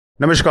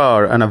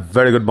Namaskar and a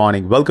very good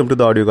morning. Welcome to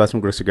the audio cast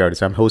from Kotak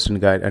Securities. I'm host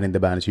and guide Anindya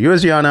Banerjee.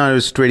 USD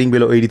is trading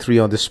below 83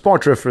 on the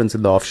spot reference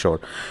in the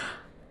offshore.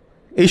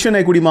 Asian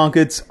equity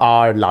markets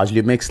are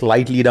largely mixed,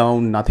 slightly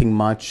down, nothing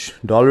much.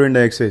 Dollar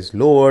index is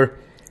lower.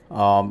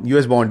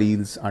 US bond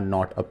yields are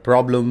not a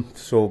problem.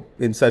 So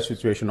in such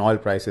situation, oil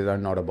prices are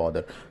not a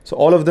bother. So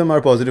all of them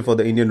are positive for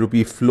the Indian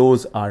rupee.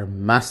 Flows are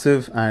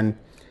massive and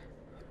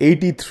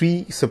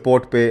 83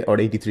 support पे और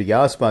 83 के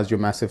आसपास जो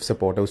massive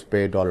support है उस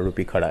पे dollar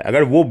rupee खड़ा है.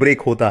 अगर वो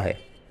ब्रेक होता है,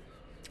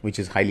 which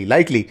is highly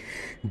likely,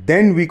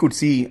 then we could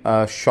see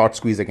a short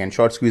squeeze again.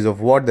 Short squeeze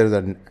of what? There is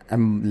a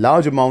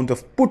large amount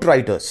of put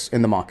writers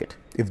in the market.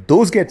 If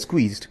those get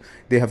squeezed,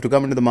 they have to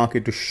come into the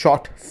market to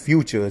short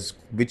futures,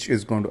 which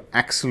is going to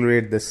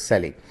accelerate this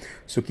selling.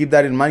 So keep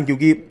that in mind,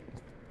 क्योंकि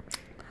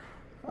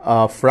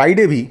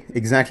Friday भी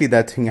exactly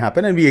that thing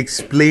happened and we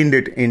explained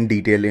it in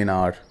detail in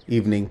our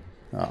evening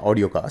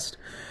audio cast.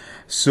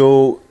 So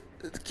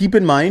keep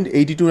in mind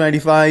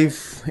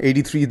 82.95,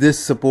 83 this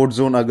support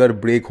zone agar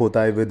break hota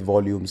hai with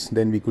volumes,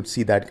 then we could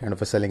see that kind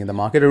of a selling in the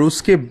market. And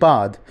uske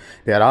baad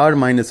there are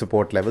minor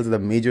support levels. The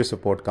major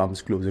support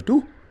comes closer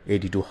to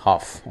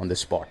 82.5 on the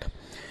spot.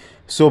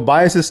 So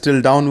bias is still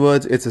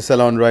downwards. It's a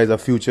sell on rise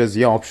of futures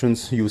या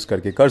options use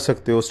करके कर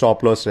सकते हो.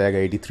 Stop loss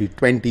रहेगा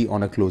 83.20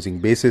 on a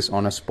closing basis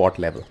on a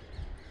spot level.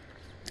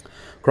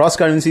 Cross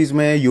currencies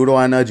में euro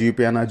आना,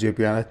 GP आना,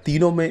 JP आना,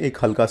 तीनों में एक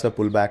हल्का सा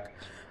पुल बैक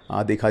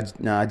देखा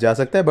जा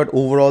सकता है, but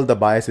overall the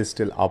bias is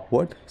still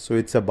upward. So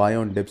it's a bye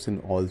on dips in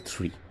all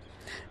three,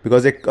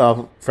 because एक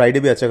फ्राइडे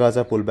भी अच्छा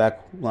खासा पुल बैक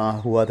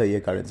हुआ था ये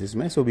करेंसीज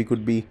में. So we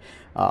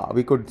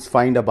could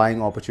find a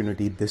buying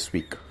opportunity this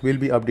week. Will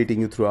be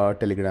updating you through our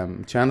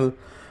Telegram channel.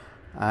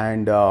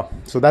 And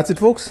so that's it,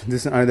 folks.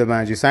 This is Anindya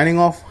Banerjee signing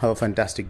off. Have a fantastic day.